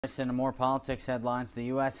In more politics headlines, the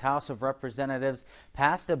U.S. House of Representatives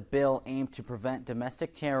passed a bill aimed to prevent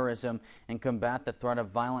domestic terrorism and combat the threat of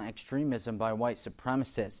violent extremism by white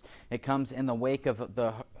supremacists. It comes in the wake of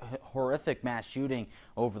the horrific mass shooting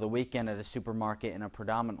over the weekend at a supermarket in a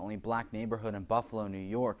predominantly black neighborhood in Buffalo, New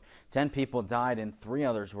York. 10 people died and 3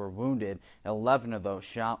 others were wounded. 11 of those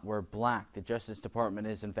shot were black. The Justice Department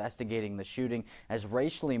is investigating the shooting as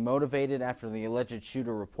racially motivated after the alleged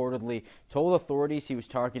shooter reportedly told authorities he was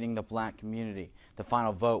targeting the black community. The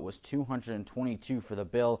final vote was 222 for the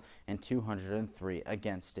bill and 203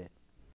 against it.